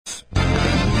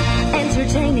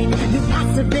entertaining, new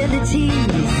possibilities.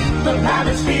 The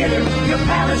Palace Theater, your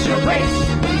palace, your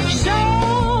place.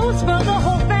 Shows for the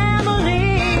whole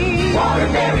family.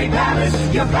 Waterbury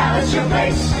Palace, your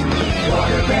place.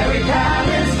 Waterbury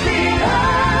Palace Theater.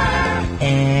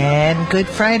 And good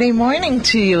Friday morning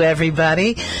to you,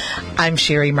 everybody. I'm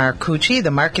Sherry Marcucci,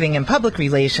 the Marketing and Public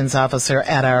Relations Officer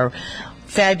at our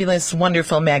fabulous,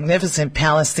 wonderful, magnificent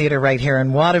Palace Theater right here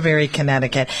in Waterbury,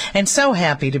 Connecticut, and so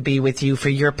happy to be with you for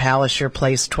your palace, your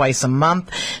place twice a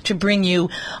month to bring you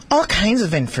all kinds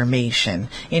of information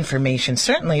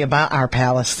certainly about our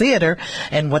Palace Theater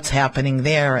and what's happening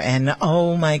there. And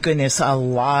oh my goodness, a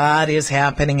lot is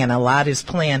happening and a lot is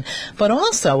planned, but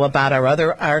also about our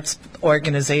other arts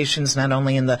organizations, not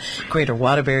only in the greater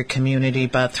Waterbury community,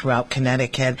 but throughout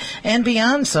Connecticut and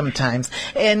beyond sometimes.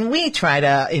 And we try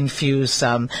to infuse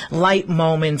some light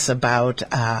moments about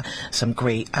some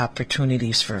great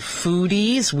opportunities for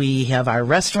foodies. We have our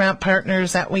restaurant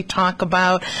partners that we talk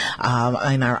about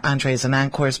in our Entrees and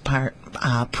Encores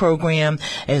program,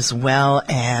 as well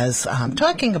as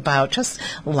talking about just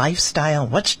lifestyle,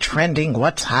 what's trending,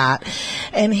 what's hot.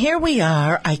 And here we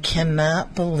are. I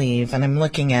cannot believe, and I'm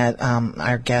looking at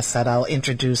our guests that I'll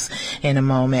introduce in a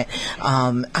moment.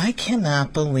 I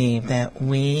cannot believe that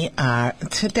we are,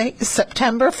 today,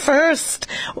 September 1st.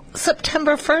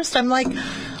 September 1st, I'm like,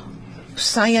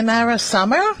 sayonara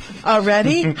summer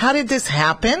already? How did this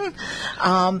happen?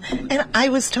 And I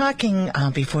was talking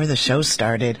before the show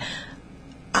started.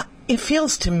 It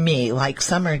feels to me like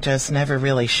summer just never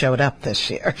really showed up this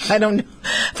year. I don't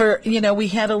know. We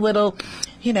had a little,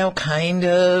 kind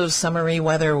of summery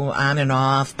weather on and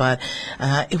off, but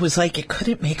it was like it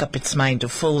couldn't make up its mind to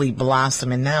fully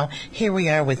blossom. And now here we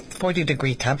are with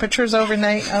 40-degree temperatures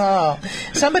overnight. Oh,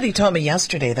 somebody told me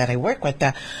yesterday that I work with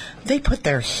that they put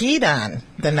their heat on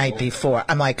the night before.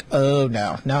 I'm like, oh,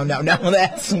 no,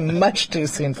 that's much too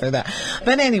soon for that.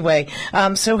 But anyway,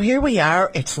 so here we are.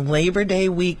 It's Labor Day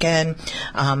weekend.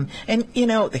 And,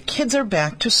 the kids are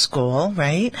back to school,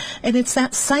 right? And it's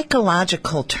that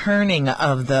psychological turning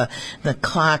of the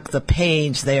clock, the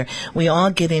page there. We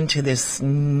all get into this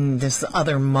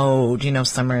other mode.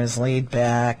 Summer is laid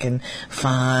back and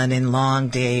fun and long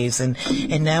days. And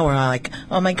now we're all like,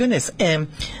 oh, my goodness. And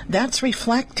that's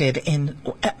reflected in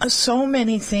so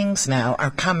many things now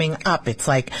are coming up. It's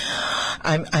like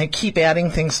I keep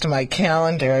adding things to my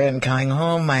calendar and going,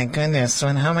 oh my goodness, how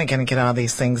am I going to get all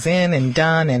these things in and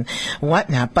done and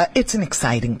whatnot? But it's an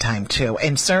exciting time too,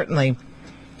 and certainly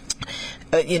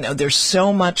there's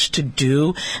so much to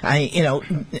do.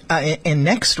 And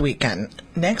next weekend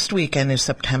is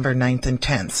September 9th and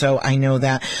 10th. So I know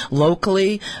that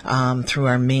locally, through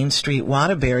our Main Street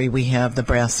Waterbury, we have the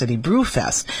Brass City Brew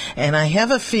Fest. And I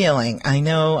have a feeling, I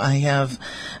know I have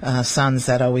sons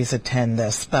that always attend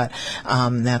this, but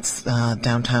that's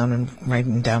downtown, and right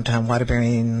in downtown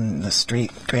Waterbury, and the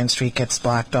Grand Street gets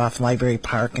blocked off, Library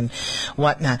Park and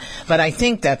whatnot. But I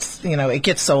think that's, it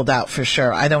gets sold out for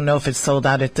sure. I don't know if it's sold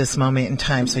out at this moment in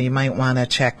time, so you might want to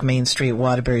check Main Street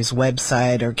Waterbury's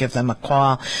website or give them a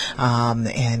call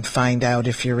and find out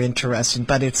if you're interested.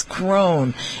 But it's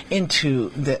grown into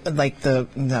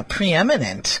the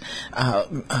preeminent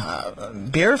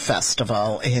beer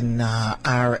festival in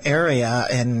our area,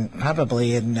 and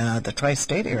probably in the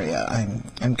tri-state area.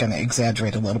 I'm going to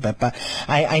exaggerate a little bit, but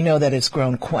I know that it's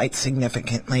grown quite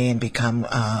significantly and become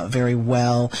very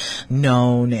well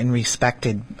known and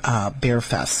respected beer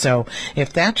fest. So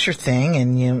if that's your thing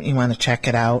and you want to check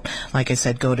it out, like I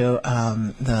said, go to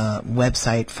the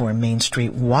website for Main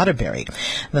Street Waterbury.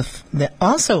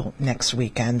 Also next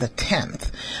weekend, the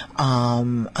 10th,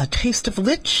 a Taste of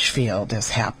Litchfield is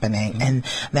happening, and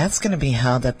that's going to be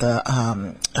held at the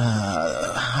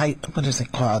what is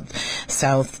it called?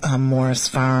 South Morris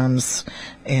Farms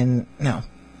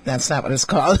that's not what it's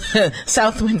called.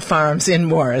 Southwind Farms in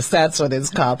Morris. That's what it's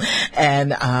called.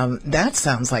 And that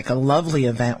sounds like a lovely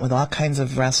event with all kinds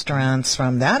of restaurants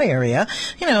from that area.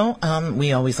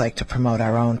 We always like to promote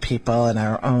our own people and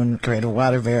our own Greater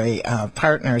Waterbury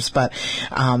partners, but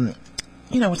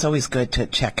it's always good to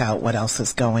check out what else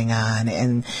is going on,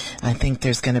 and I think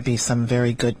there's going to be some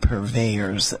very good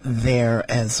purveyors there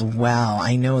as well.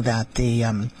 I know that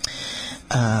the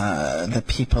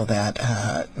people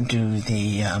that do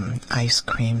the ice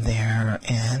cream there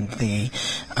and the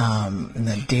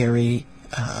dairy,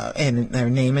 and their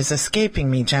name is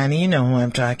escaping me, Johnny. You know who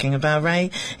I'm talking about,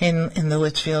 right? In the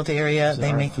Litchfield area,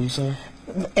 they make.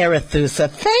 Arethusa.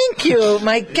 Thank you.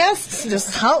 My guests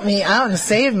just helped me out and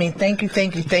saved me. Thank you,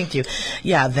 thank you, thank you.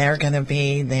 Yeah, they're going to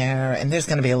be there, and there's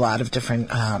going to be a lot of different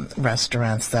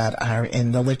restaurants that are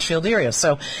in the Litchfield area.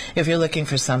 So if you're looking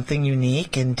for something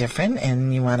unique and different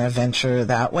and you want to venture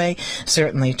that way,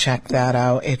 certainly check that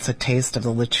out. It's a taste of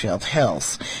the Litchfield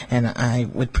Hills, and I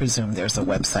would presume there's a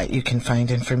website. You can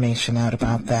find information out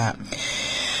about that.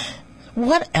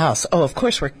 What else? Oh, of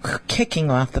course, we're kicking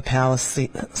off the Palace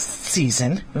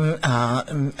season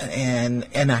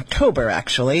in October,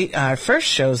 actually. Our first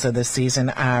shows of the season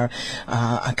are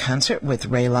a concert with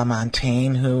Ray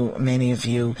LaMontagne, who many of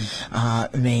you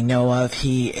may know of.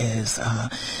 He is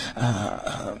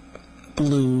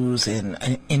blues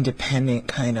and independent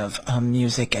kind of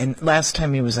music. And last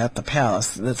time he was at the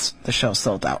Palace, the show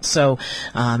sold out. So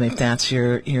if that's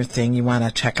your thing, you want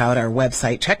to check out our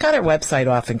website. Check out our website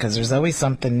often because there's always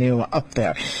something new up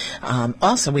there.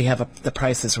 Also, we have The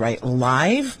Price is Right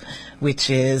Live,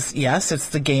 which is, yes, it's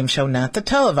the game show, not the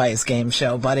televised game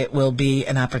show, but it will be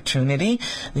an opportunity.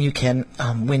 You can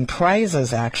win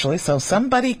prizes, actually. So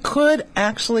somebody could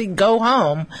actually go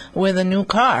home with a new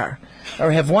car.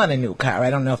 Or have won a new car. I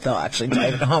don't know if they'll actually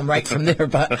drive it home right from there,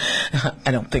 but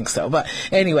I don't think so. But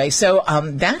anyway, so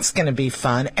that's going to be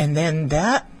fun. And then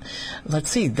that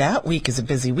week is a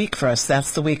busy week for us.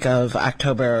 That's the week of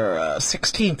October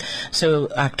 16th. So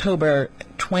October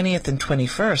 20th and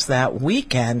 21st, that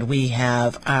weekend, we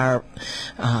have our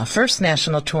first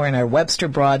national tour in our Webster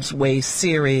Broadway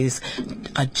series,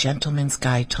 A Gentleman's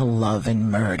Guide to Love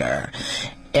and Murder.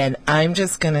 And I'm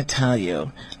just going to tell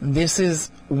you, this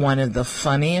is one of the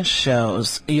funniest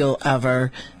shows you'll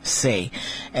ever see.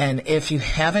 And if you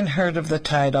haven't heard of the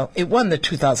title, it won the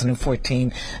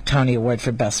 2014 Tony Award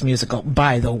for Best Musical,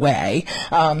 by the way.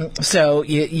 So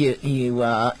you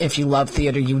if you love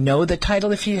theater, you know the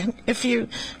title. If you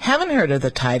haven't heard of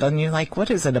the title and you're like,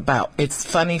 what is it about? It's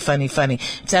funny.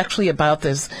 It's actually about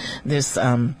this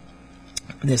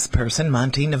person,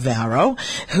 Monty Navarro,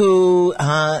 who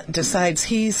decides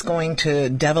he's going to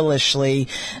devilishly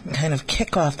kind of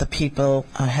kick off the people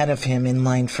ahead of him in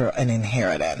line for an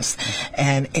inheritance.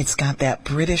 And it's got that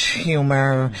British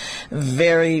humor,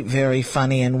 very, very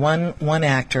funny. And one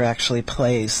actor actually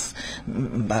plays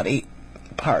about 8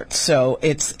 parts. So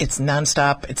it's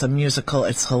nonstop. It's a musical.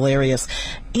 It's hilarious.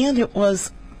 And it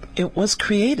was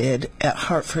created at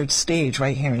Hartford Stage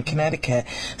right here in Connecticut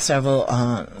several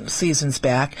seasons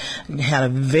back. Had a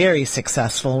very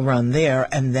successful run there,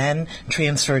 and then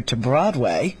transferred to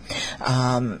Broadway,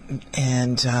 and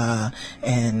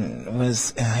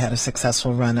was had a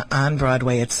successful run on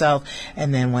Broadway itself,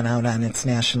 and then went out on its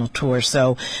national tour.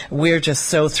 So we're just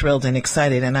so thrilled and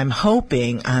excited, and I'm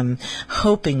hoping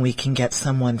we can get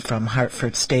someone from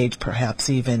Hartford Stage, perhaps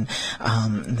even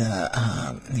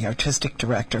the artistic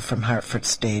director from Hartford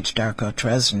Stage, Darko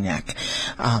Trezniak,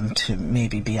 to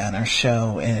maybe be on our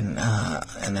show in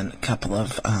a couple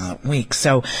of weeks.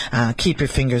 So keep your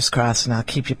fingers crossed, and I'll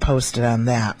keep you posted on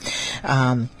that.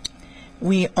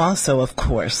 We also, of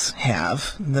course,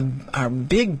 have our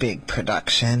big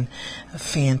production,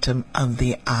 Phantom of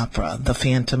the Opera. The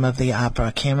Phantom of the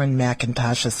Opera, Cameron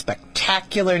McIntosh's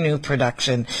spectacular new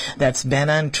production that's been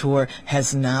on tour,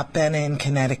 has not been in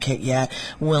Connecticut yet,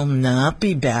 will not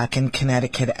be back in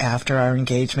Connecticut after our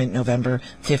engagement, November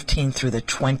 15th through the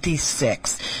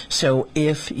 26th. So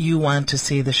if you want to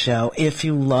see the show, if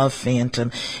you love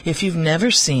Phantom, if you've never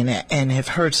seen it and have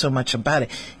heard so much about it,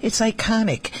 it's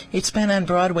iconic. It's been on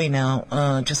Broadway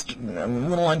now just a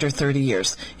little under 30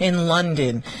 years. In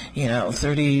London,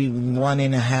 31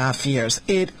 and a half years.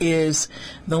 It is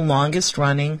the longest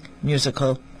running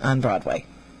musical on Broadway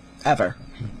ever.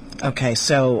 Okay,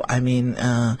 so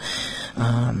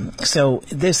so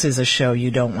this is a show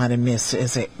you don't want to miss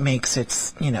as it makes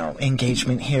its,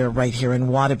 engagement right here in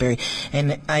Waterbury.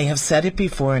 And I have said it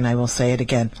before and I will say it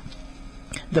again.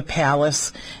 The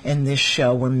Palace and this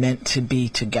show were meant to be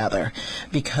together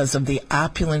because of the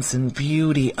opulence and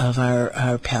beauty of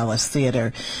our Palace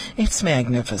Theater. It's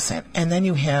magnificent. And then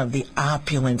you have the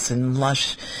opulence and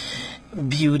lush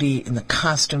beauty in the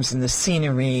costumes and the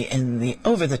scenery and the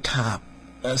over-the-top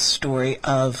story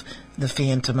of the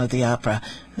Phantom of the Opera.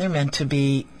 They're meant to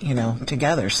be,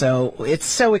 together. So it's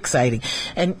so exciting.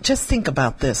 And just think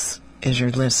about this as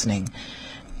you're listening.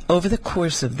 Over the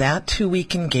course of that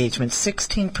 2-week engagement,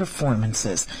 16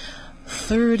 performances,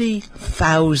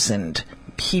 30,000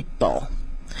 people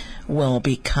will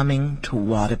be coming to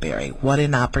Waterbury. What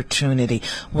an opportunity.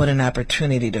 What an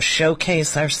opportunity to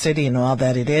showcase our city and all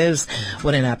that it is.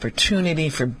 What an opportunity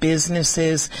for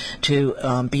businesses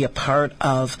to be a part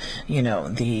of,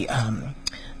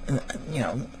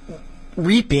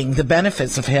 reaping the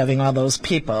benefits of having all those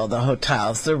people, the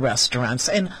hotels, the restaurants,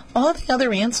 and all the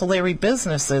other ancillary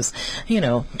businesses,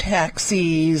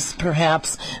 taxis,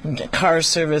 perhaps car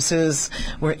services.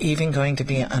 We're even going to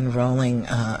be unveiling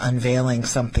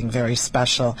something very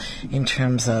special in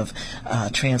terms of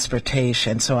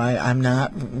transportation. So I'm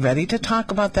not ready to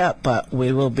talk about that, but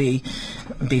we will be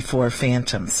before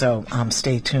Phantom. So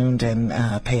stay tuned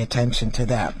and pay attention to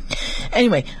that.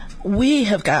 Anyway, we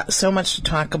have got so much to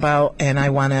talk about, and I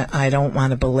don't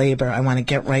want to belabor. I want to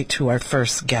get right to our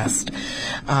first guest.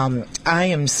 I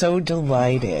am so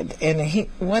delighted, and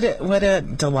what a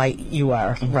delight you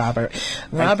are, Robert.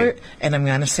 Robert, and I'm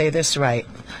going to say this right,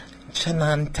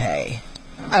 Chenante.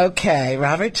 Okay,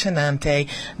 Robert Chenante,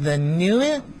 the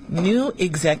new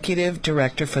executive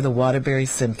director for the Waterbury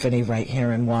Symphony right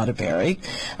here in Waterbury,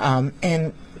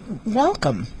 and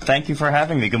welcome. Thank you for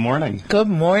having me. Good morning. Good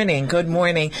morning. Good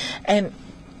morning. And,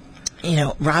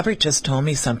 Robert just told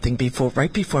me something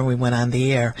right before we went on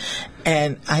the air,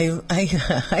 and I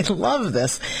love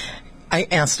this. I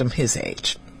asked him his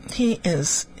age. He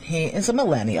is a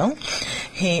millennial.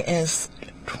 He is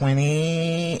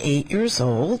 28 years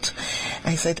old.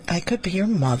 I said, I could be your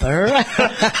mother.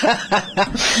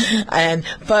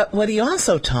 But what he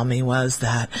also told me was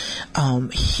that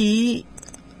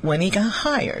when he got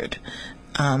hired,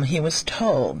 he was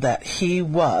told that he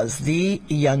was the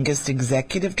youngest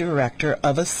executive director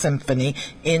of a symphony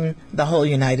in the whole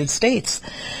United States.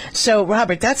 So,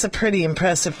 Robert, that's a pretty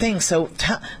impressive thing. So,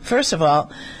 first of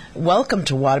all, welcome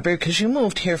to Waterbury, because you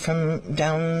moved here from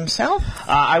down south?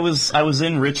 I was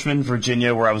in Richmond,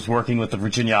 Virginia, where I was working with the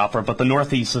Virginia Opera, but the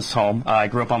Northeast is home. I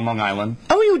grew up on Long Island.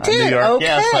 Oh, you did? New York. Okay.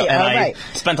 Yeah, and all right.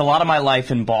 I spent a lot of my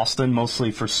life in Boston,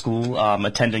 mostly for school,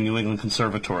 attending New England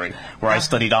Conservatory, where I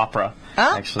studied opera.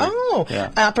 Actually. Oh,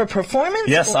 yeah. Opera performance?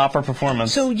 Yes, opera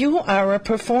performance. So you are a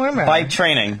performer. By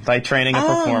training, a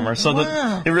performer. So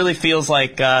wow. It really feels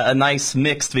like a nice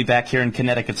mix to be back here in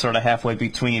Connecticut, sort of halfway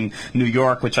between New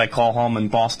York, which I call home,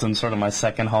 and Boston, sort of my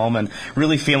second home, and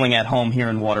really feeling at home here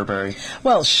in Waterbury.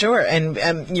 Well, sure, and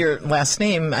your last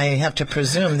name, I have to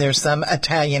presume there's some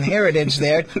Italian heritage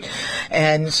there.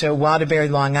 And so Waterbury,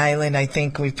 Long Island, I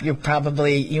think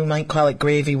you might call it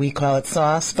gravy, we call it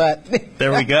sauce, but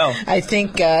there we go. I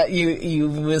think you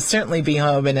will certainly be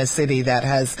home in a city that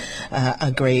has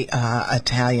a great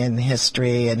Italian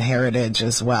history and heritage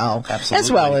as well. Absolutely.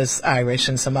 As well as Irish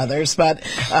and some others. But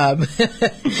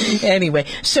anyway,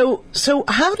 so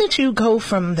how did you go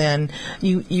from then?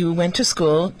 You went to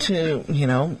school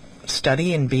to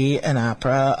study and be an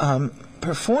opera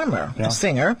performer, a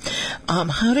singer.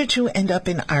 How did you end up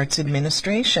in arts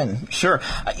administration? Sure.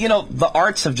 The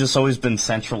arts have just always been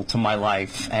central to my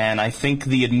life, and I think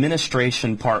the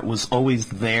administration part was always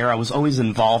there. I was always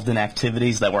involved in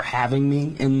activities that were having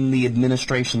me in the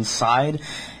administration side,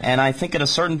 and I think at a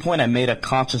certain point I made a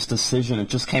conscious decision. It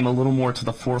just came a little more to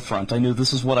the forefront. I knew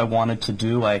this is what I wanted to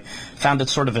do. I found it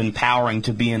sort of empowering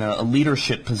to be in a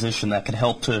leadership position that could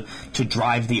help to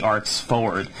drive the arts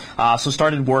forward. So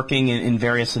started working in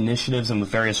various initiatives and with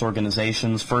various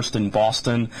organizations, first in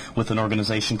Boston with an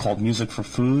organization called Music for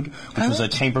Food, which was a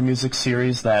chamber music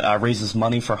series that raises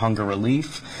money for hunger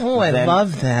relief. Oh, I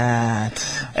love that.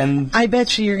 And I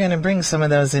bet you're going to bring some of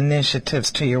those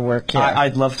initiatives to your work here.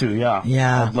 I'd love to, yeah.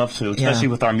 Yeah. I'd love to, especially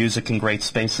with our Music in Great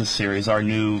Spaces series, our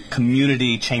new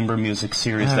community chamber music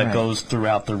series that goes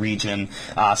throughout the region,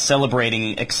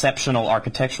 celebrating exceptional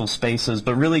architectural spaces,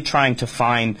 but really trying to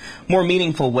find more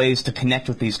meaningful ways to connect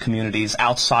with these communities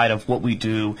outside of what we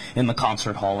do in the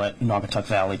concert hall at Naugatuck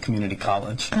Valley Community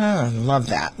College. Oh, love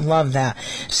that. Love that.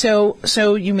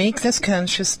 So you make this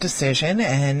conscious decision,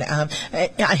 and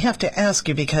I have to ask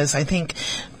you, because I think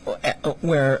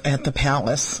we're at the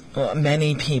Palace,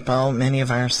 many people, many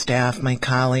of our staff, my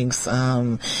colleagues,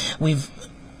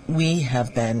 we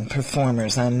have been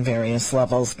performers on various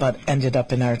levels, but ended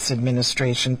up in arts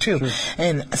administration too. Sure.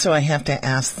 And so I have to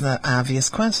ask the obvious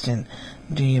question.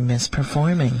 Do you miss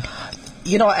performing?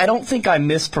 I don't think I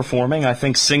miss performing. I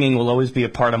think singing will always be a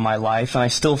part of my life, and I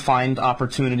still find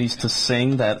opportunities to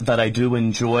sing that I do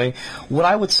enjoy. What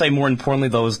I would say more importantly,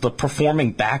 though, is the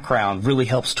performing background really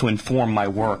helps to inform my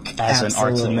work as an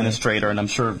arts administrator, and I'm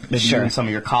sure maybe you and some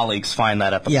of your colleagues find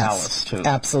that at the Palace, too.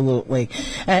 Absolutely.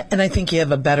 And I think you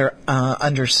have a better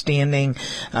understanding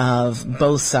of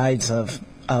both sides of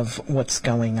of what's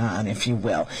going on, if you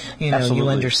will. You know, Absolutely. you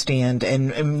understand,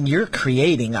 and you're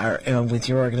creating art with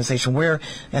your organization. We're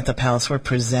at the Palace, we're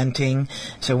presenting,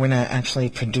 so we're not actually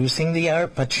producing the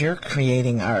art, but you're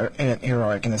creating art at your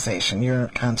organization. Your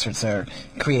concerts are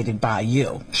created by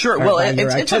you. Sure. Well, I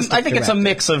think it's a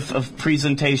mix of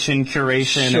presentation,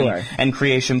 curation, Sure. and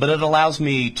creation, but it allows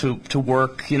me to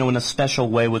work, you know, in a special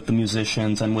way with the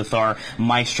musicians and with our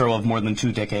maestro of more than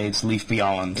 2 decades, Leif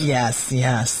Bjaaland. Yes,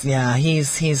 yeah.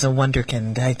 He's a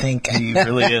wonderkind, I think. He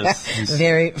really is. He's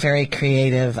very, very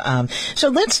creative. So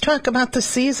let's talk about the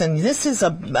season. This is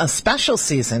a special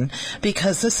season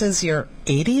because this is your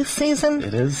 80th season?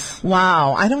 It is.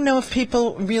 Wow. I don't know if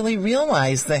people really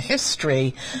realize the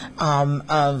history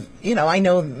of, you know, I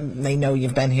know they know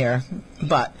you've been here,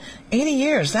 but 80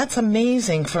 years, that's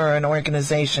amazing for an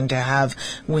organization to have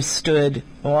withstood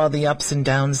all the ups and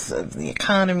downs of the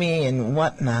economy and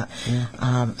whatnot.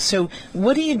 Yeah. So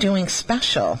what are you doing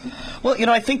special? Well, you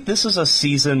know, I think this is a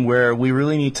season where we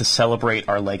really need to celebrate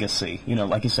our legacy. You know,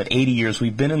 like you said, 80 years,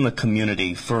 we've been in the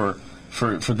community for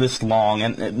this long,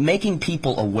 and making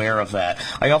people aware of that.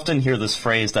 I often hear this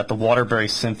phrase that the Waterbury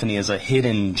Symphony is a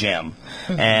hidden gem,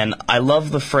 and I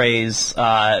love the phrase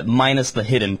minus the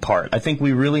hidden part. I think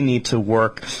we really need to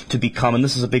work to become, and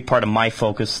this is a big part of my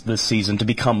focus this season, to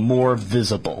become more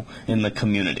visible in the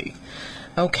community.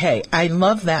 Okay, I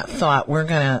love that thought. We're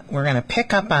gonna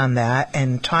pick up on that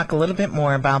and talk a little bit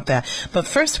more about that. But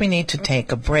first, we need to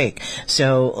take a break.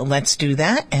 So let's do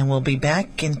that, and we'll be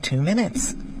back in 2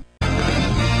 minutes.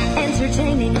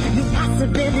 Entertaining new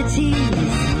possibilities.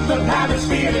 The Palace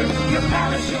Theater, your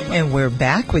palace, your And we're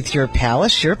back with Your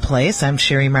Palace, Your Place. I'm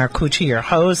Sherry Marcucci, your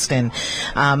host, and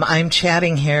I'm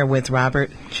chatting here with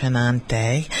Robert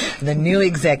Chenante, the new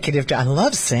executive. I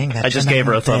love saying that. I just gave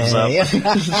her a thumbs up.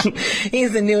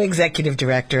 He's the new executive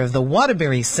director of the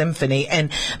Waterbury Symphony.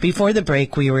 And before the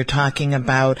break, we were talking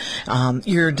about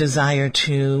your desire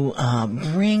to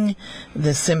bring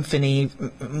the symphony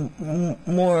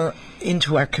more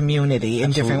into our community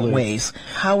in different ways.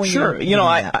 How are Sure. you You know,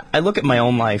 doing that? I look at my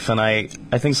own life, and I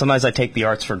think sometimes I take the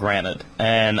arts for granted.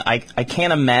 And I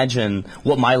can't imagine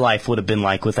what my life would have been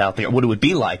like without what it would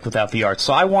be like without the arts.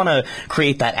 So I want to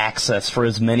create that access for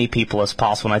as many people as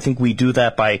possible. And I think we do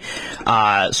that by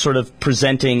sort of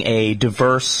presenting a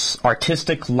diverse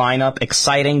artistic lineup,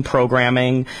 exciting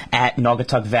programming at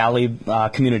Naugatuck Valley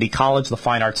Community College, the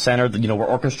Fine Arts Center. You know, we're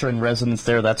orchestra in residence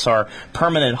there. That's our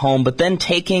permanent home. But then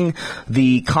taking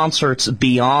the concerts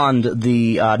beyond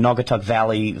the Naugatuck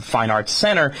Valley Fine Arts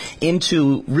Center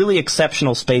into really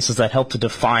exceptional spaces that help to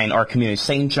define our community.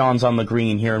 St. John's on the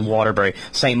Green here in Waterbury,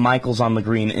 St. Michael's on the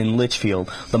Green in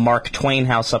Litchfield, the Mark Twain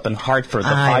House up in Hartford, the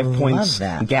Five Points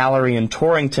Gallery in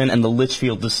Torrington, and the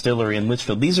Litchfield Distillery in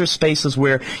Litchfield. These are spaces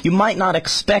where you might not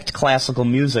expect classical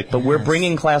music, but we're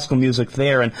bringing classical music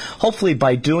there, and hopefully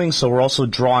by doing so we're also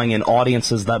drawing in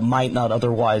audiences that might not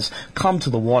otherwise come to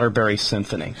the Waterbury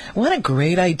Symphony. What a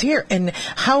great idea, and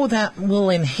how that will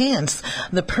enhance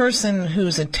the person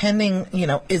who's attending, you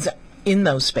know, is in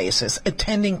those spaces,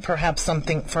 attending perhaps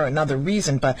something for another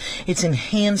reason, but it's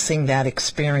enhancing that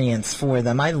experience for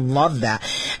them. I love that.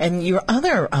 And your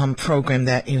other program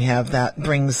that you have that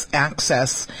brings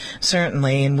access,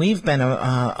 certainly, and we've been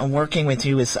working with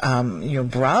you, is your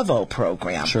Bravo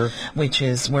program, which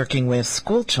is working with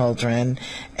school children,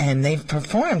 and they've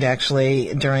performed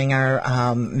actually during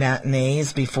our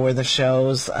matinees before the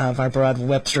shows of our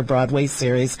Webster Broadway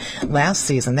series last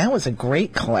season. That was a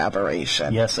great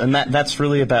collaboration. Yes, and that's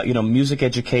really about, you know, music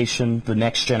education, the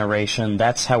next generation.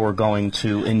 That's how we're going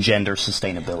to engender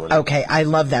sustainability. Okay, I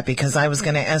love that, because I was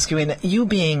going to ask you, and you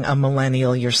being a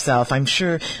millennial yourself, I'm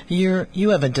sure you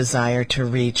have a desire to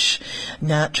reach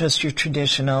not just your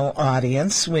traditional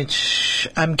audience, which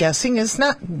I'm guessing is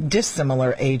not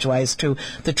dissimilar age-wise to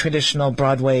the traditional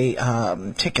Broadway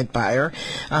ticket buyer.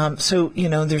 So, you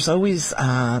know, there's always,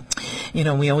 you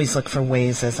know, we always look for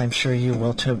ways, as I'm sure you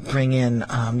will, to bring in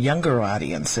younger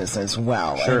audiences as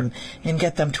well, and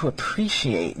get them to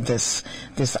appreciate this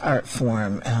art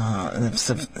form of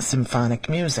symphonic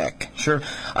music. Sure.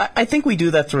 I think we do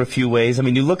that through a few ways. I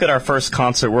mean, you look at our first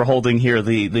concert, we're holding here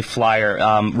the flyer,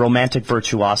 Romantic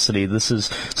Virtuosity. This is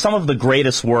some of the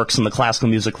greatest works in the classical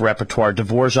music repertoire: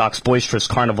 Dvorak's Boisterous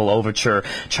Carnival Overture,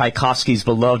 Tchaikovsky's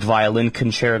beloved Violin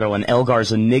Concerto, and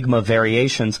Elgar's Enigma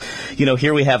Variations. You know,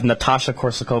 here we have Natasha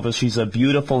Korsakova. She's a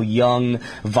beautiful young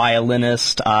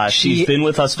violinist. She's been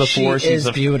with us before. She's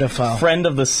a beautiful friend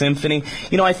of the symphony.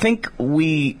 You know, I think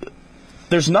we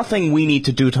there's nothing we need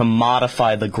to do to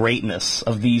modify the greatness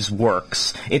of these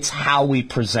works. It's how we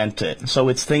present it. So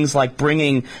it's things like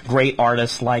bringing great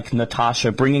artists like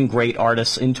Natasha, bringing great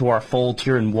artists into our fold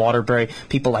here in Waterbury.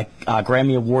 People like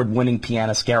Grammy Award-winning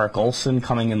pianist Garrick Olson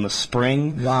coming in the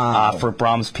spring for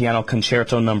Brahms Piano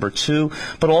Concerto No. 2.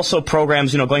 But also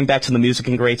programs, going back to the Music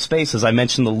in Great Spaces. I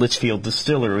mentioned the Litchfield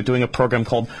Distillery. We're doing a program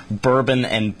called Bourbon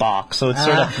and Bach. So it's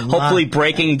sort of hopefully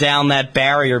breaking down that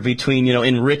barrier between,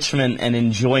 enrichment and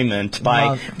enjoyment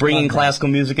by bringing classical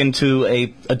music into a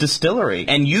distillery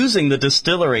and using the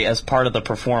distillery as part of the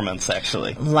performance,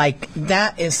 actually. Like,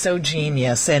 that is so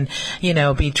genius. And,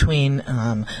 between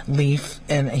Leif,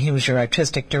 and he was your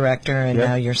artistic director, and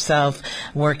now yourself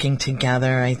working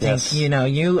together, I think,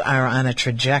 you are on a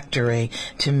trajectory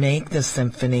to make the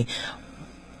symphony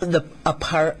a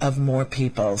part of more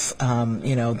people's,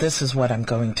 this is what I'm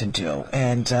going to do.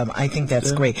 And I think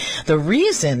that's great. The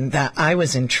reason that I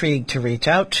was intrigued to reach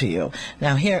out to you,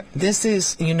 now here, this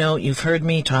is, you've heard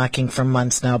me talking for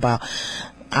months now about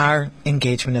our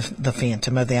engagement of the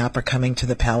Phantom of the Opera coming to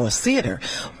the Palace Theater.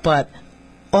 But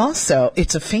also,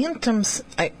 it's a phantom's,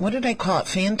 what did I call it?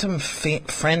 Phantom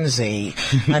frenzy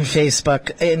on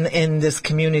Facebook in this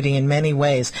community in many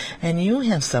ways. And you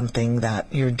have something that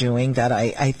you're doing that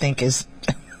I think is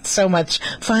so much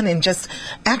fun and just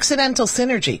accidental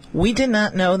synergy. We did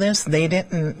not know this. They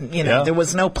didn't, there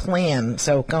was no plan.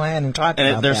 So go ahead and talk about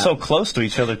that. They're so close to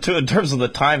each other, too, in terms of the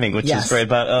timing, which is great,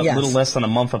 about a little less than a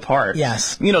month apart.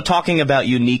 Yes. Talking about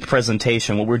unique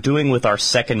presentation, what we're doing with our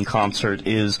second concert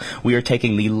is we are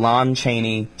taking the Lon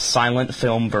Chaney silent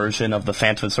film version of The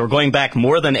Phantom. So we're going back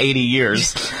more than 80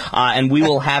 years, and we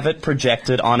will have it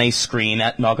projected on a screen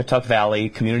at Naugatuck Valley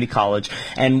Community College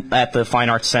and at the Fine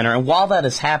Arts Center. And while that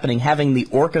is happening, having the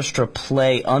orchestra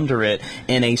play under it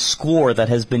in a score that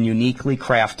has been uniquely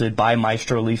crafted by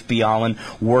Maestro Leif Bjaaland,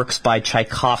 works by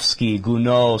Tchaikovsky,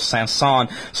 Gounod, Saint-Saëns.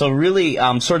 So really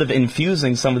sort of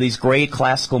infusing some of these great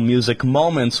classical music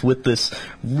moments with this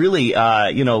really,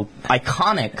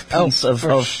 iconic piece of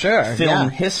film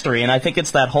history. And I think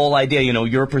it's that whole idea,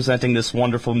 you're presenting this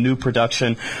wonderful new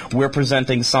production. We're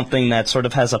presenting something that sort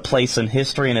of has a place in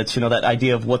history, and it's, that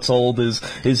idea of what's old is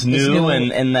new,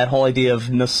 and that whole idea of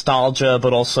nostalgia,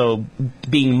 but also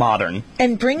being modern.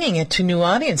 And bringing it to new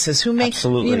audiences who may,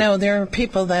 Absolutely. There are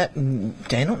people that,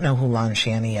 they don't know who Lon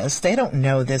Chaney is. They don't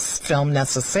know this film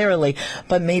necessarily,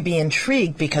 but may be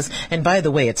intrigued because, and by the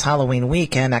way, it's Halloween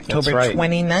weekend, October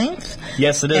 29th.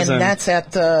 Yes, it is. And that's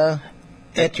at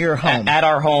your home. At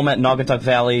our home at Naugatuck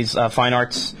Valley's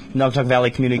Naugatuck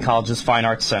Valley Community College's Fine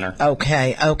Arts Center.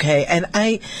 Okay. And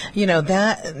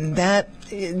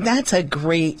that's a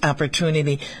great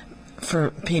opportunity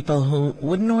for people who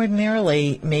wouldn't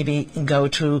ordinarily maybe go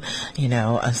to,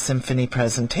 a symphony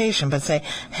presentation, but say,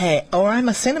 hey, or I'm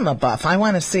a cinema buff. I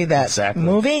want to see that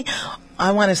movie.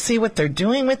 I want to see what they're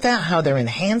doing with that, how they're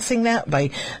enhancing that by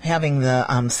having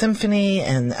the symphony,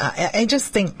 and I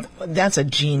just think that's a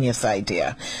genius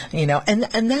idea, and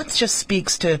that just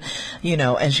speaks to,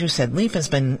 as you said, Leif has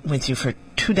been with you for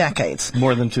 2 decades.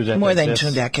 More than 2 decades. More than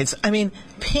 2 decades. I mean,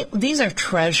 these are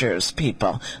treasures,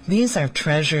 people. These are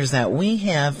treasures that we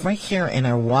have right here in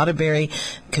our Waterbury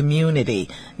community,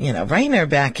 right in our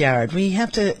backyard. We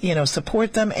have to,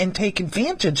 support them and take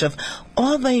advantage of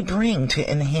all they bring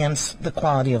to enhance the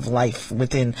quality of life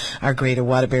within our greater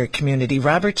Waterbury community.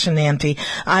 Robert Shenanti,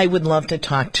 I would love to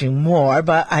talk to more,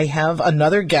 but I have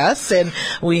another guest and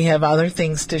we have other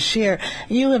things to share.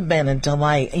 You have been a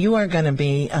delight. You are going to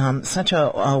be such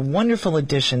a wonderful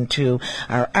addition to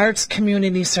our arts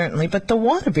community, certainly, but the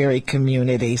Waterbury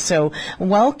community. So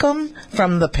welcome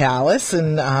from the Palace,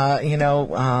 and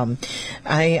I'm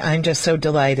just so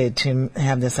delighted to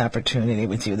have this opportunity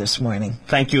with you this morning.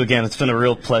 Thank you again. It's been a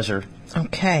real pleasure.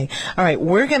 Okay. All right.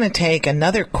 We're going to take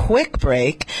another quick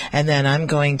break, and then I'm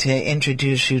going to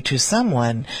introduce you to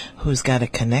someone who's got a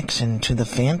connection to the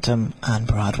Phantom on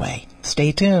Broadway.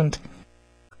 Stay tuned.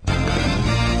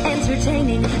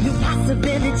 Entertaining new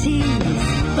possibilities.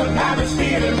 The Palace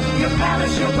Theater, your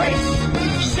palace, your place.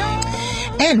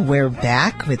 And we're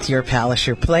back with Your Palace,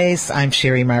 Your Place. I'm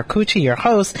Sherry Marcucci, your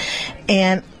host,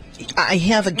 and I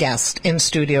have a guest in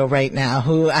studio right now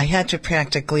who I had to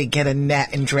practically get a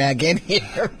net and drag in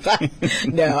here. But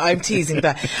no, I'm teasing.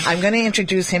 But I'm going to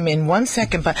introduce him in 1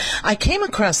 second. But I came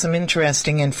across some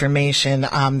interesting information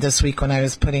this week when I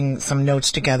was putting some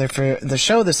notes together for the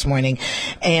show this morning.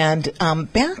 And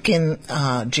back in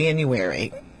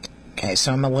January, okay,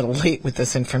 so I'm a little late with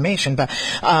this information, but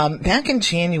back in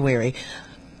January,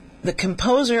 the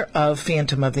composer of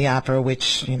Phantom of the Opera,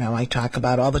 which, I talk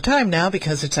about all the time now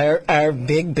because it's our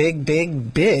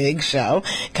big show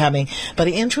coming. But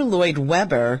Andrew Lloyd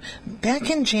Webber, back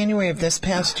in January of this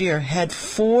past year, had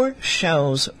 4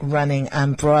 shows running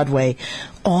on Broadway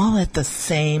all at the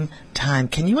same time.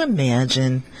 Can you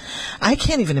imagine? I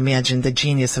can't even imagine the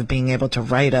genius of being able to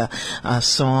write a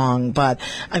song, but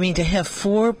to have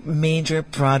 4 major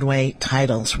Broadway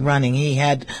titles running. He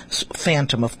had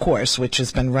Phantom, of course, which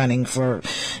has been running for,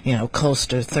 close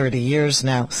to 30 years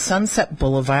now. Sunset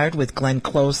Boulevard with Glenn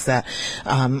Close that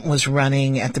was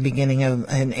running at the beginning of,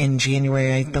 in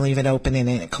January, I believe it opened and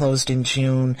it closed in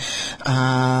June.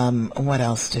 What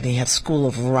else did he have? School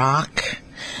of Rock,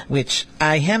 which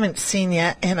I haven't seen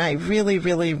yet, and I really,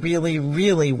 really, really,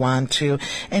 really want to.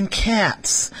 And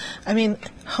Cats.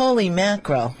 Holy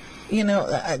mackerel.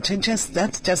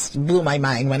 That just blew my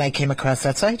mind when I came across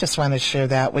that. So I just want to share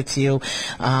that with you.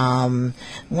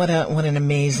 What an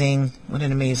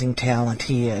amazing talent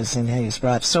he is, and he's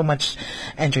brought so much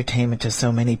entertainment to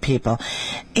so many people.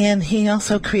 And he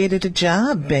also created a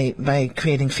job by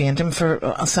creating Phantom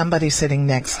for somebody sitting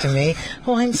next to me,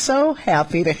 who I'm so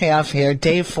happy to have here,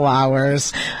 Dave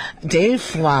Flowers. Dave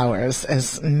Flowers,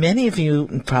 as many of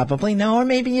you probably know, or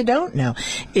maybe you don't know,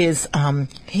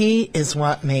 he is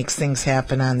what makes things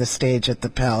happen on the stage at the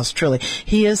Palace. Truly,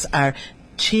 he is our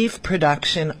Chief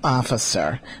Production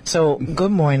Officer. So,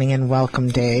 good morning and welcome,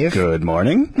 Dave. Good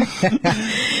morning.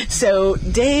 So,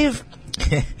 Dave,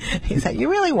 he said, "You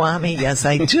really want me?" Yes,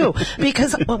 I do.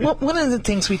 Because one of the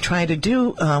things we try to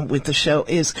do with the show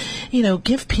is,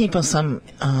 give people some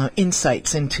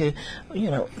insights into,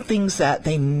 things that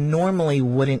they normally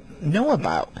wouldn't know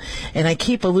about. And I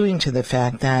keep alluding to the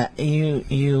fact that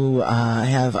you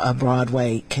have a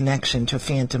Broadway connection to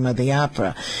Phantom of the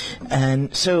Opera.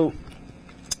 And so,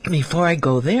 before I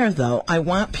go there, though, I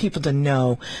want people to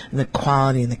know the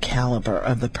quality and the caliber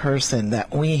of the person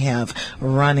that we have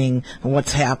running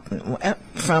what's happening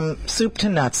from soup to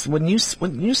nuts. When you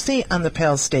see on the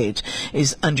Palace stage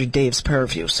is under Dave's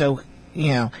purview. So,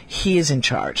 he is in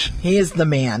charge. He is the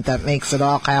man that makes it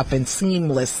all happen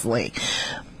seamlessly.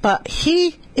 But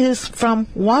he is from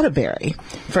Waterbury,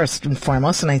 first and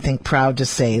foremost, and I think proud to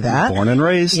say that. Born and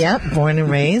raised. Yep, born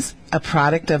and raised, a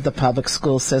product of the public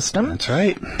school system. That's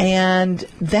right. And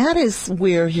that is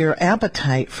where your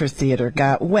appetite for theater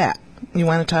got wet. You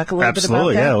want to talk a little bit about that?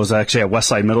 Absolutely, yeah. It was actually at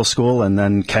Westside Middle School and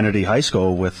then Kennedy High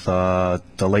School with the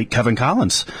late Kevin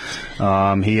Collins.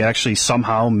 He actually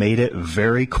somehow made it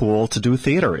very cool to do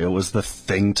theater. It was the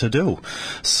thing to do.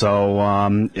 So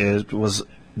it was...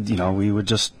 we would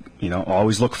just,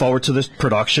 always look forward to this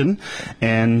production,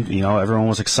 and, everyone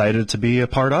was excited to be a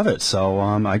part of it. So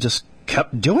I just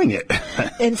kept doing it.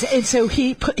 and so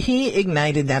he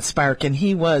ignited that spark, and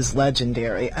he was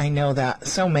legendary. I know that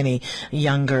so many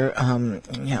younger,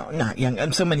 not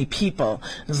young, so many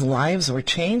people's lives were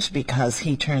changed because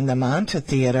he turned them on to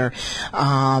theater.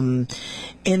 And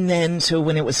then, so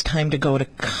when it was time to go to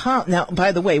now,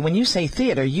 by the way, when you say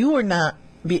theater, you were not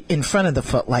in front of the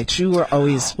footlights. You were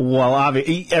always... Well,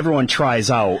 everyone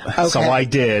tries out, okay. So I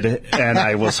did, and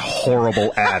I was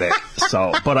horrible at it.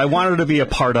 But I wanted to be a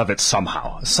part of it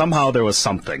somehow. Somehow there was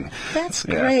something. That's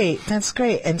great. Yeah. That's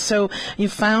great. And so you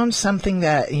found something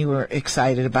that you were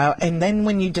excited about, and then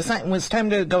when it was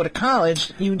time to go to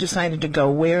college, you decided to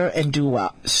go where and do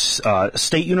what?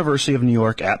 State University of New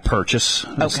York at Purchase.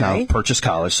 It's now Purchase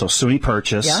College, so SUNY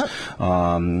Purchase, yep.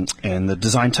 And the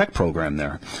Design Tech program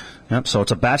there. Yep, so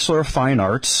it's a Bachelor of Fine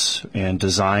Arts and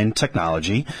Design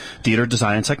Technology, Theater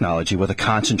Design and Technology, with a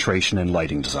concentration in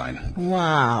lighting design.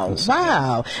 Wow,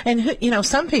 wow. And,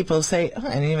 some people say, I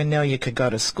didn't even know you could go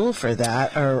to school for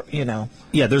that, or,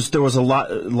 Yeah, there was a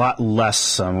lot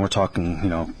less, we're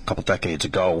talking, a couple decades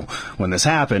ago when this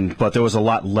happened, but there was a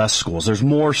lot less schools. There's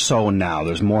more so now.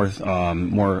 There's more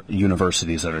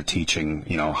universities that are teaching,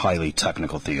 highly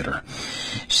technical theater.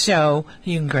 So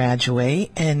you can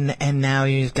graduate, and now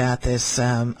you've got this,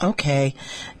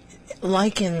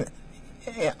 like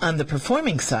on the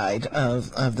performing side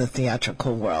of the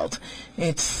theatrical world,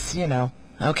 it's,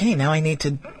 okay, now I need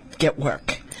to get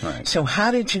work. Right. So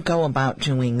how did you go about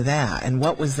doing that, and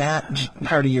what was that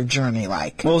part of your journey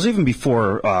like? Well, it was even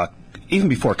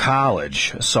before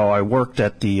college. So I worked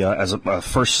at the as a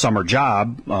first summer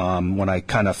job when I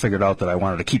kind of figured out that I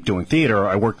wanted to keep doing theater.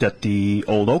 I worked at the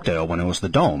old Oakdale when it was the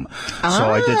Dome. So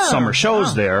I did summer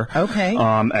shows there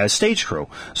as stage crew.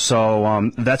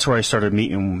 So that's where I started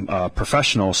meeting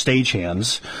professional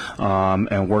stagehands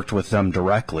and worked with them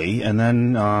directly, and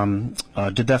then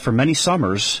did that for many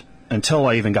summers. until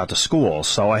I even got to school.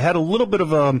 So I had a little bit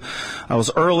of I was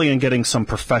early in getting some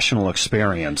professional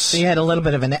experience. So you had a little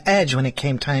bit of an edge when it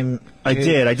came time. I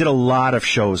did. I did a lot of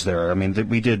shows there. I mean,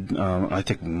 we did, I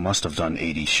think we must have done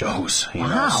 80 shows,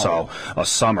 Wow. So a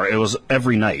summer. It was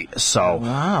every night. So,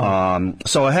 Wow.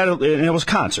 so I had, and it was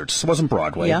concerts. It wasn't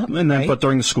Broadway. Yeah, and then, right. but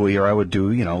during the school year, I would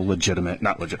do, I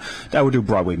would do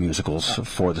Broadway musicals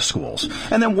for the schools.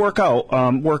 And then work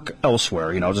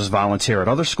elsewhere, just volunteer at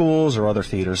other schools or other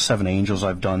theaters. Seven Angels,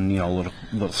 I've done,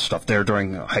 little stuff there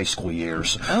during high school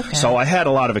years. Okay. So I had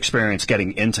a lot of experience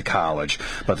getting into college,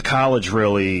 but the college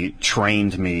really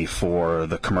trained me for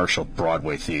the commercial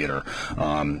Broadway theater.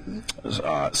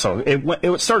 So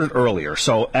it started earlier.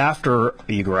 So after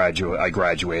I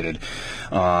graduated,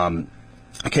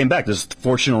 I came back.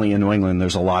 Fortunately, in New England,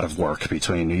 there's a lot of work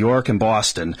between New York and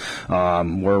Boston.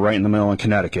 We're right in the middle of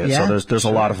Connecticut, Yeah, so there's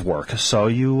a lot of work. So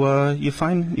you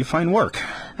find work.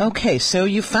 Okay, so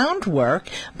you found work,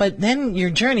 but then your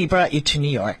journey brought you to New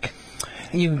York.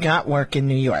 You got work in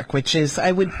New York, which is,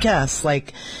 I would guess,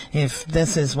 like, if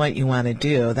this is what you want to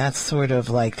do, that's sort of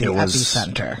like the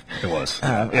epicenter. It was.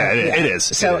 It is.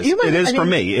 So it is for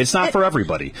me. It's not for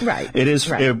everybody. Right. It is.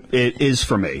 Right. It is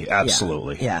for me.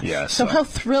 Absolutely. Yeah. So how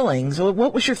thrilling. So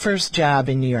what was your first job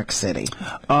in New York City?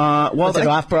 Was it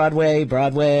off Broadway,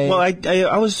 Broadway? Well,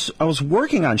 I was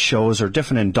working on shows or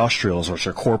different industrials, which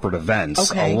are corporate events.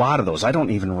 Okay. A lot of those. I don't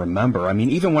even remember. I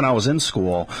mean, even when I was in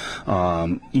school,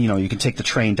 you can take the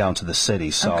train down to the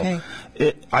city. So Okay.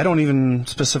 I don't even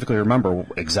specifically remember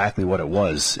exactly what it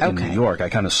was in New York. I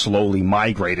kind of slowly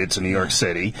migrated to New York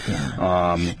City.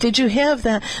 Yeah. Did you have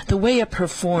the way a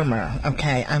performer,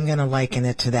 okay, I'm going to liken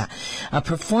it to that, a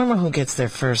performer who gets their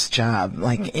first job,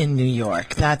 like in New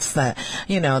York, that's the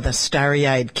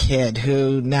starry-eyed kid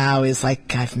who now is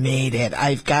like, I've made it,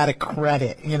 I've got a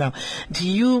credit, Do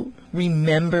you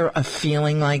remember a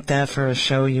feeling like that for a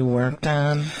show you worked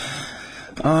on?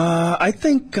 I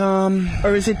think,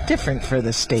 or is it different for the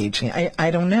stagehand?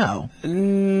 I don't know.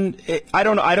 I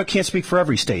don't know. I can't speak for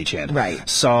every stagehand. Right.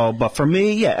 So, but for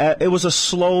me, it was a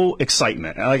slow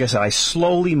excitement. Like I said, I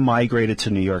slowly migrated to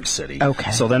New York City.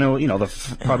 Okay. So then,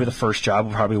 probably the first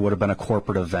job probably would have been a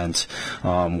corporate event,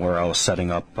 where I was setting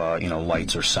up,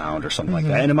 lights or sound or something like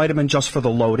that. And it might have been just for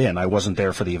the load in. I wasn't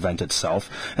there for the event itself.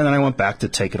 And then I went back to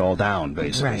take it all down,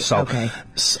 basically. Right. So, okay.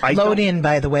 Load in,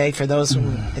 by the way, for those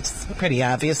who, it's pretty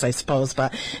obvious, I suppose,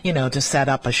 but, to set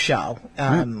up a show,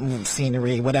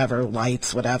 scenery, whatever,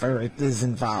 lights, whatever is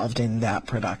involved in that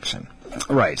production.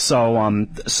 Right. So,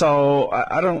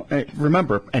 I don't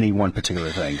remember any one particular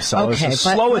thing. So Okay, it was a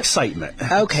slow excitement.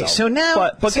 Okay. So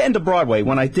now, but getting to Broadway,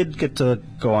 when I did get to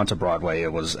go on to Broadway,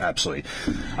 it was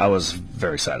I was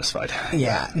very satisfied.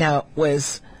 Yeah. Now,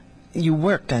 you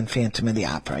worked on Phantom of the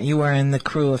Opera. You were in the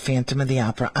crew of Phantom of the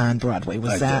Opera on Broadway.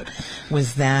 Was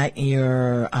that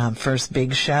your first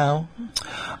big show?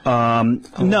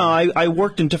 No, I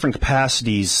worked in different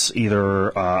capacities,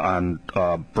 either on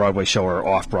Broadway show or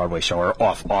off Broadway show or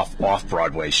off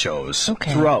Broadway shows.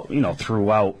 Okay. Throughout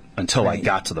until Right. I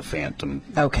got to the Phantom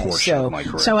Okay, portion of my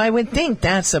career. so I would think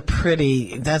that's a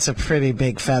pretty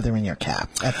big feather in your cap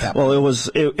at that point. Well,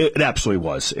 it absolutely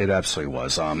was. It absolutely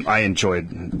was. I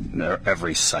enjoyed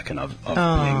every second of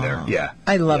being there. Yeah.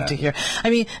 I love to hear. I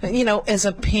mean, as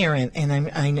a parent, and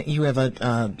I know you have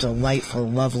a delightful,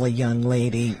 lovely young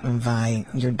lady, Vi,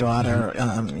 your daughter,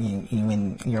 you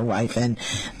and your wife, and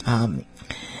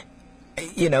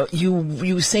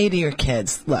you say to your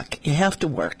kids, look, you have to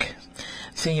work.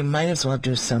 So you might as well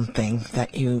do something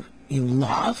that you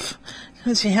love,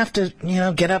 because you have to,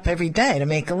 get up every day to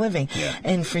make a living. Yeah.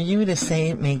 And for you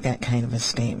to make that kind of a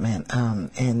statement,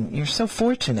 and you're so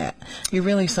fortunate. You're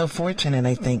really so fortunate,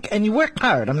 I think. And you worked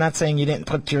hard. I'm not saying you didn't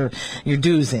put your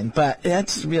dues in, but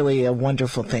that's really a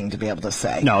wonderful thing to be able to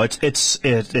say. No,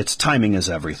 it's timing is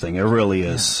everything. It really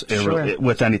is. Yeah, sure.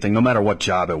 With anything, no matter what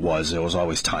job it was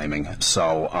always timing.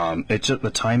 So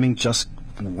the timing just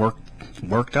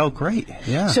worked out great.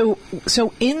 Yeah. So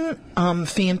in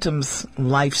Phantom's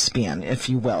lifespan, if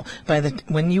you will,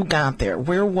 when you got there,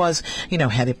 where was,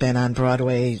 had it been on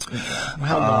Broadway?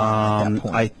 How long at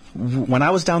that point? When I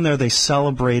was down there, they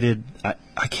celebrated. I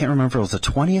can't remember if it was the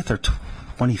 20th or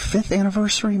 25th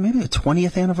anniversary, maybe the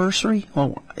 20th anniversary.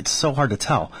 Well, it's so hard to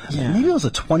tell. Yeah. Maybe it was the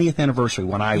 20th anniversary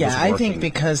when I was working. Yeah, I think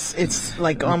because it's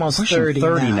like almost pushing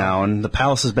 30 now, and the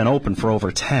Palace has been open for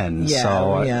over 10.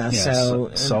 Yeah,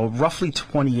 so roughly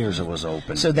 20 years it was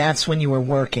open. So that's when you were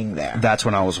working there. That's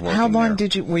when I was working. How long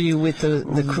there. were you with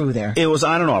the crew there? It was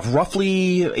on and off,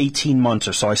 roughly 18 months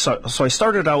or so. I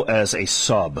started out as a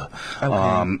sub,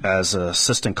 as an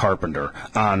assistant carpenter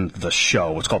on the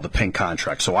show. It's called the Pink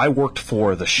Contract. So I worked for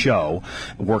for the show,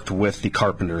 worked with the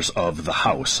carpenters of the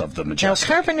house of the Now, Majestic.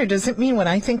 carpenter doesn't mean what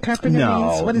I think carpenter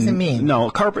means. What does it mean? No,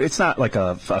 it's not like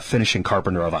a finishing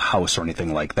carpenter of a house or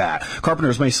anything like that. Carpenter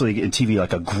is basically in TV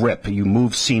like a grip. You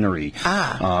move scenery.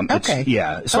 Okay.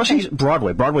 Especially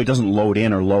Broadway. Broadway doesn't load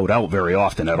in or load out very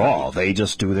often at all. They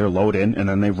just do their load in and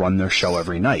then they run their show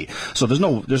every night. So there's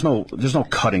no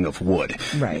cutting of wood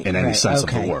in any sense of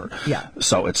the word. Yeah.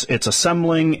 So it's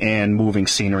assembling and moving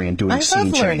scenery and doing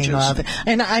scene changes. Learning all of it.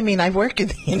 And I mean, I work in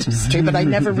the industry, but I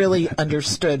never really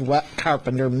understood what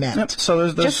carpenter meant. Yep. So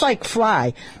there's just like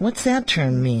fly. What's that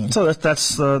term mean? So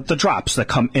that's the drops that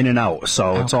come in and out.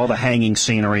 So it's all the hanging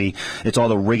scenery. It's all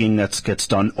the rigging that gets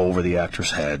done over the actors'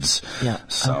 heads. Yeah.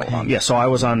 So so I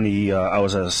was on I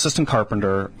was an assistant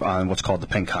carpenter on what's called the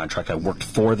Pink contract. I worked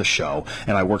for the show,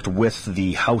 and I worked with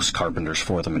the house carpenters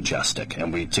for the Majestic,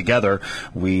 and we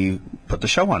put the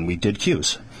show on. We did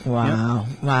cues. Wow,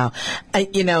 wow.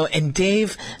 And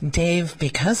Dave,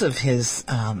 because of his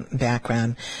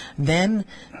background, then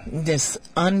this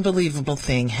unbelievable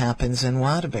thing happens in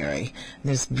Waterbury.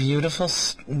 This beautiful,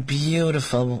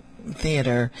 beautiful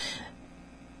theater,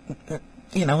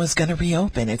 is going to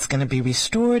reopen. It's going to be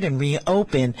restored and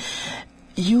reopen.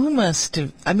 You must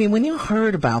have, when you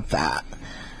heard about that,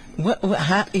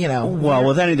 Well,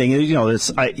 with anything,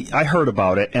 I heard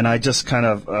about it, and I just kind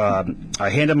of I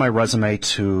handed my resume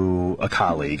to a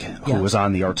colleague who was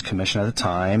on the Arts Commission at the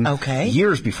time. Okay.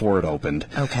 Years before it opened.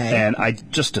 Okay. And I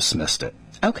just dismissed it.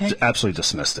 Okay. Absolutely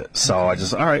dismissed it. So I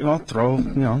just, all right, well,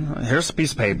 here's a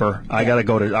piece of paper. I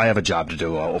have a job to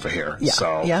do over here. Yeah.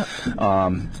 So,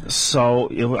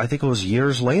 I think it was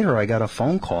years later I got a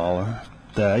phone call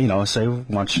that, say,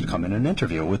 want you to come in and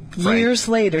interview with Frank. Years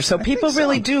later. So people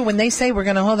really do, when they say we're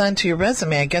going to hold on to your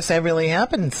resume, I guess that really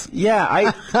happens. Yeah,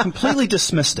 I completely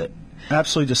dismissed it.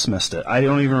 Absolutely dismissed it. I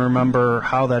don't even remember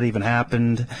how that even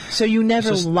happened. So you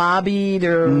never lobbied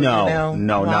or no,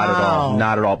 not at all,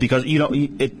 not at all. Because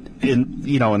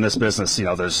in this business,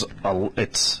 there's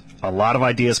a lot of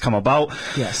ideas come about.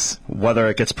 Yes. Whether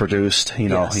it gets produced,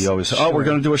 you always say, we're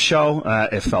going to do a show.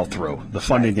 It fell through. The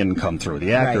funding didn't come through.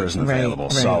 The actor isn't available.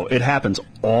 Right. So it happens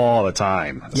all the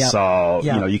time. Yep. So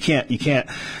you can't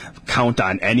count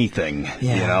on anything.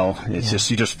 Yeah.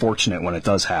 It's you're just fortunate when it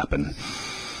does happen.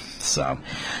 So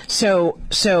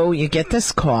you get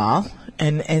this call,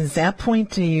 and at that point,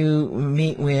 do you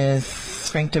meet with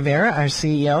Frank DeVera, our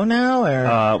CEO now, or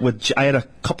I had a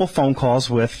couple phone calls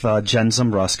with Jen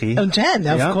Zembruski. Oh, Jen,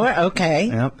 of course, okay.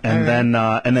 Yep.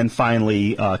 And then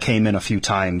finally came in a few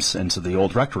times into the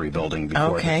old Rectory building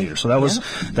before the theater. So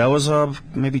that was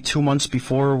maybe 2 months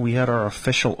before we had our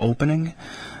official opening,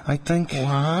 I think.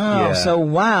 Wow. Yeah.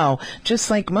 So,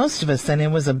 just like most of us, then it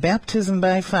was a baptism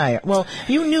by fire. Well,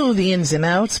 you knew the ins and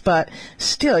outs, but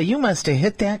still, you must have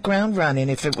hit that ground running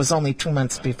if it was only 2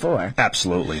 months before.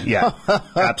 Absolutely. Yeah.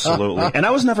 Absolutely. And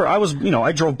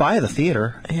I drove by the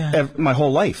theater my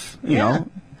whole life, you know.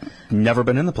 Never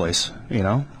been in the place,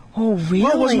 Oh, really?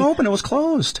 Well, it wasn't open. It was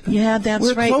closed. Yeah,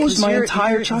 that's right. We were closed my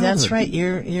entire childhood. That's right.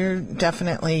 You're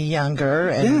definitely younger,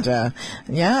 and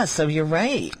so you're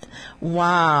right.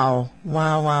 Wow.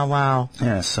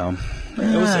 Yeah. So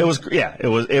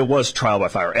it was trial by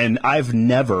fire, and I've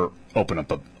never opened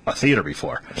up a theater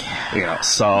before,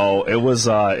 So it was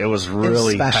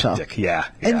really special. hectic. Yeah.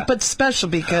 But special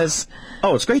because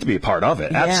it's great to be a part of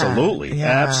it. Absolutely.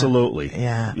 Absolutely.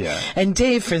 Yeah. And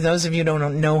Dave, for those of you who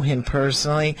don't know him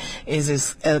personally,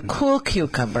 is a cool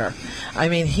cucumber.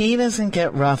 He doesn't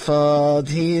get ruffled.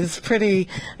 He's pretty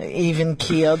even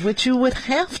keeled, which you would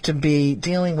have to be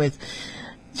dealing with.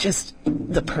 Just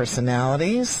the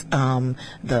personalities, when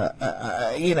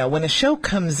a show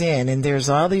comes in and there's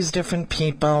all these different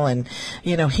people, and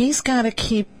he's got to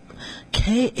keep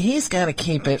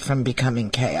it from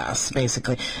becoming chaos,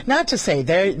 basically. Not to say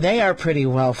they are pretty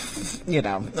well,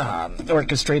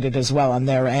 orchestrated as well on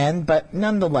their end, but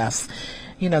nonetheless.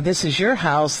 This is your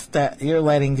house that you're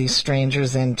letting these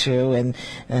strangers into, and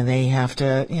they have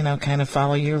to, kind of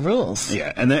follow your rules.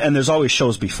 Yeah, and there's always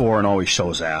shows before and always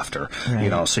shows after,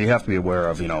 right. So you have to be aware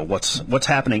of, what's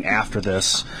happening after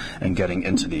this and getting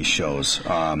into these shows.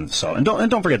 And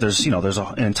don't forget, there's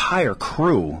an entire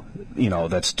crew,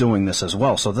 that's doing this as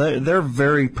well. So they're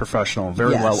very professional,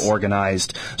 very well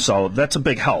organized. So that's a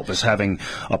big help, is having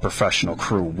a professional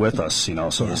crew with us,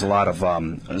 So there's a lot of,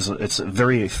 it's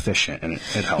very efficient, and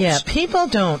it helps. Yeah, people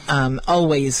don't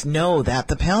always know that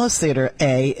the Palace Theater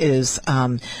is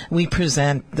we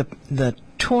present the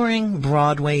touring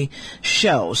Broadway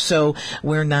show. So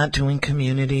we're not doing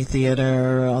community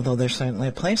theater, although there's certainly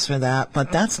a place for that,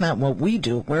 but that's not what we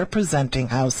do. We're a presenting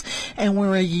house, and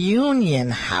we're a union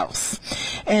house.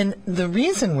 And the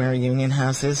reason we're a union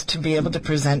house is to be able to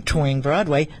present touring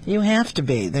Broadway, you have to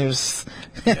be. There's,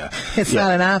 it's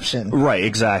not an option. Right,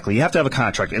 exactly. You have to have a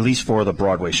contract, at least for the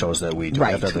Broadway shows that we do. Right.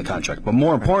 You have to have the contract. But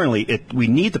more importantly, we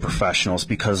need the professionals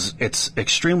because it's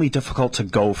extremely difficult to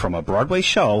go from a Broadway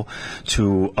show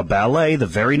to a ballet the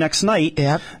very next night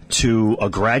to a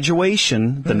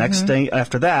graduation the next day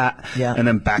after that, and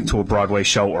then back to a Broadway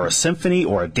show or a symphony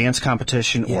or a dance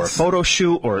competition or a photo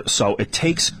shoot. So it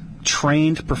takes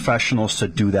trained professionals to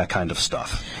do that kind of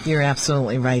stuff. You're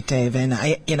absolutely right, Dave. And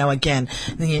again,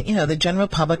 the general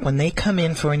public, when they come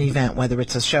in for an event, whether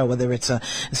it's a show, whether it's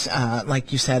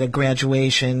like you said, a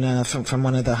graduation from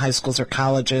one of the high schools or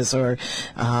colleges or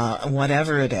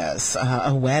whatever it is,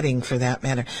 a wedding for that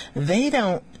matter, they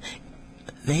don't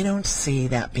see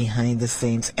that behind the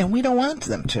scenes, and we don't want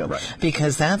them to,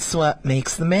 because that's what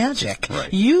makes the magic.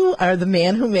 Right. You are the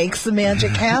man who makes the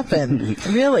magic happen,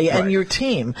 really, and your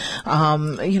team.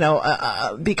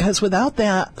 Because without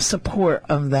that support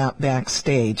of that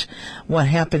backstage, what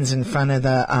happens in front of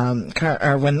the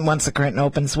once the curtain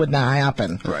opens would not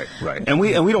happen. Right. And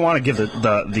we don't want to give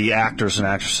the actors and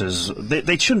actresses.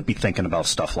 They shouldn't be thinking about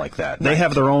stuff like that. They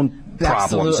have their own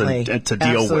problems to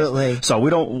deal with. So we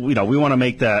don't, we want to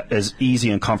make that as easy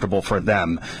and comfortable for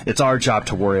them. It's our job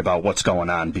to worry about what's going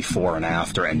on before and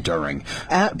after and during.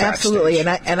 Absolutely, and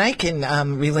I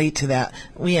can relate to that.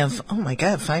 We have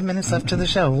 5 minutes left to the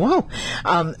show. Whoa!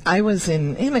 I was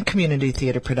in a community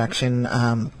theater production.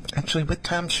 Actually, with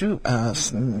Tom Shute,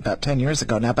 about 10 years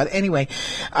ago now. But anyway,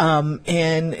 and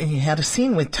you had a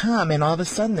scene with Tom, and all of a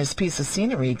sudden, this piece of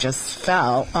scenery just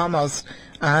fell almost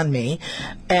on me,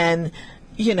 and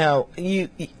you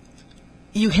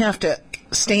have to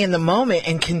stay in the moment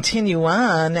and continue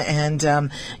on.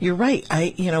 And you're right.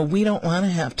 We don't want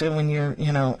to have to, when you're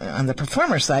on the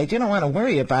performer side, you don't want to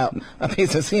worry about a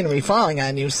piece of scenery falling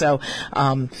on you. So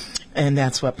and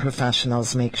that's what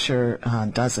professionals make sure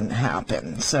doesn't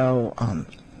happen. So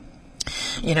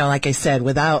like I said,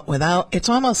 without it's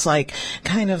almost like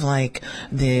kind of like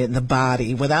the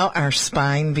body. Without our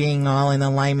spine being all in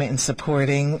alignment and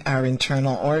supporting our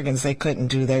internal organs, they couldn't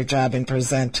do their job and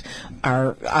present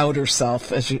our outer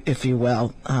self, if you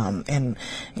will. And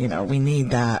we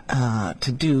need that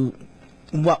to do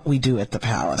what we do at the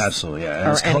Palace. Absolutely,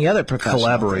 yeah. Or any other professional.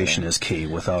 Collaboration is key,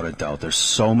 without a doubt. There's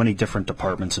so many different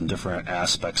departments and different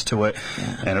aspects to it,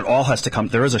 and it all has to come.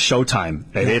 There is a showtime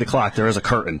at 8 o'clock. There is a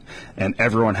curtain, and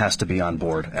everyone has to be on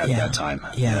board at that time.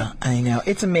 Yeah, I know.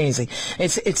 It's amazing.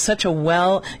 It's such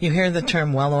a you hear the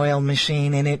term well-oiled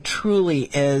machine, and it truly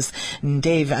is. And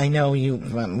Dave, I know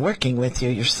I'm working with you.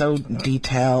 You're so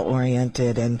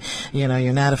detail-oriented, and,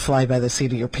 you're not a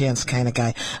fly-by-the-seat-of-your-pants kind of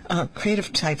guy.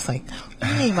 Creative types like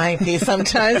he might be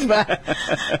sometimes, but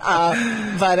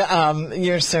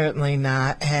you're certainly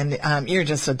not, and you're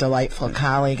just a delightful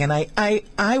colleague. And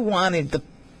I wanted the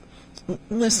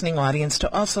listening audience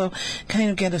to also kind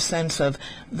of get a sense of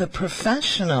the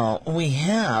professional we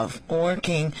have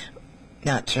working,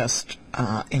 not just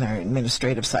in our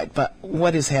administrative side, but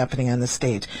what is happening on the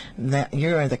stage. That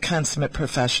you're the consummate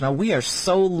professional. We are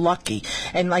so lucky.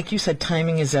 And like you said,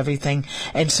 timing is everything.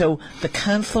 And so the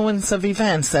confluence of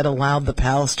events that allowed the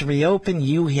Palace to reopen,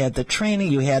 you had the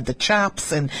training, you had the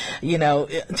chops, and,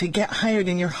 to get hired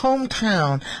in your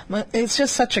hometown, it's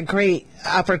just such a great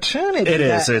opportunity. It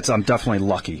is. I'm definitely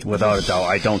lucky, without a doubt.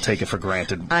 I don't take it for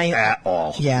granted at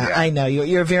all. Yeah, I know.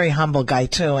 You're a very humble guy,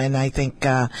 too, and I think,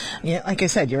 like I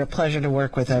said, you're a pleasure to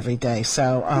work with every day.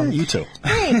 So you too.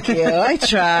 Thank you. I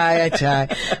try.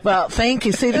 Well, thank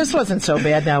you. See, this wasn't so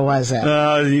bad now, was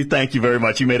it? Thank you very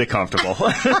much. You made it comfortable.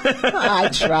 I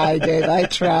try, Dave. I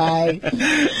try.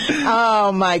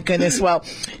 Oh my goodness. Well,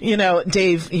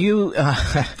 Dave, you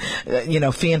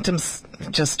Phantom's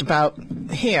just about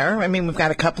here. I mean, we've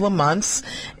got a couple of months,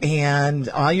 and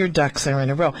all your ducks are in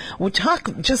a row. We'll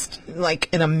talk just like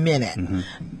in a minute.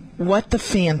 What the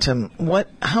Phantom?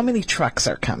 How many trucks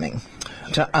are coming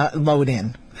to load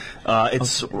in?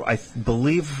 I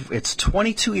believe it's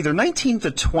 22, either 19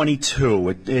 to 22.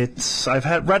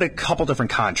 I've read a couple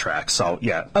different contracts, so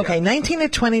yeah. Okay, 19 to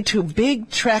 22 big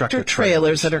tractor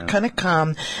trailers that are going to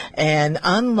come and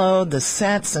unload the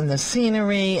sets and the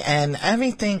scenery and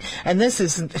everything. And this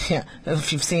is,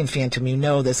 if you've seen Phantom, you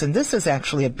know this. And this is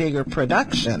actually a bigger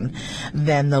production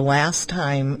than the last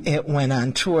time it went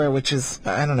on tour, which is,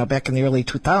 I don't know, back in the early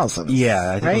 2000s.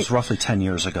 Yeah, I think it was roughly 10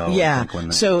 years ago. Yeah,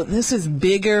 so this is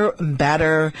bigger bigger,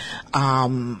 better,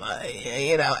 and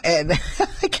I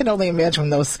can only imagine when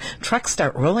those trucks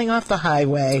start rolling off the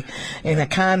highway in a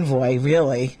convoy,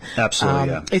 really. Absolutely,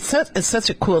 yeah. It's such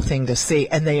a cool thing to see.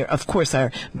 And they, of course,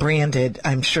 are branded.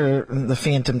 I'm sure the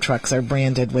Phantom trucks are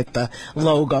branded with the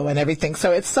logo and everything.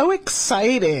 So it's so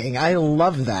exciting. I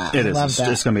love that. It is. Love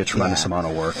that. It's going to be a tremendous amount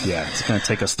of work. Yeah, it's going to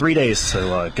take us 3 days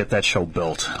to get that show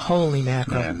built. Holy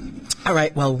mackerel. Yeah. All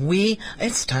right, well,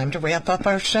 it's time to wrap up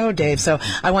our show, Dave. So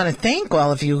I want to thank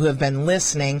all of you who have been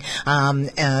listening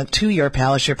to Your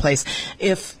Palace, Your Place.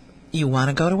 If you want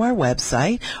to go to our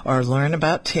website or learn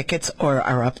about tickets or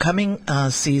our upcoming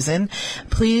season,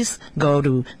 please go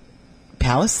to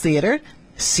Palace Theater,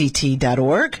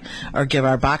 ct.org, or give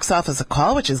our box office a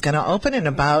call, which is going to open in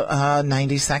about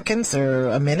 90 seconds or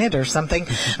a minute or something,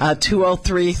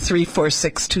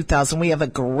 203-346-2000. We have a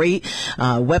great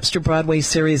Webster Broadway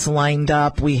series lined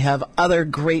up. We have other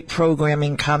great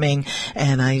programming coming,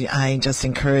 and I just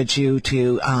encourage you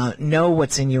to know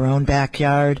what's in your own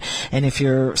backyard. And if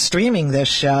you're streaming this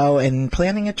show and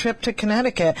planning a trip to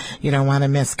Connecticut, you don't want to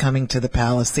miss coming to the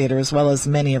Palace Theater, as well as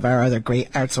many of our other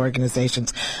great arts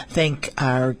organizations. Thank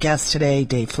our guests today,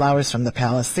 Dave Flowers from the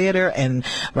Palace Theater and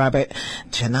Robert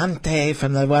Chenante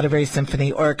from the Waterbury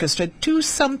Symphony Orchestra. Do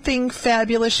something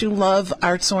fabulous you love,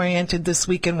 arts-oriented this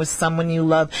weekend with someone you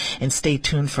love, and stay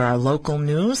tuned for our local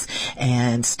news.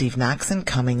 And Steve Noxon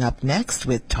coming up next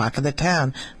with Talk of the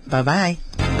Town. Bye-bye.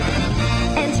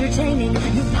 Entertaining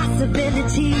new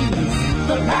possibilities.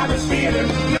 The Palace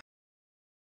Theater.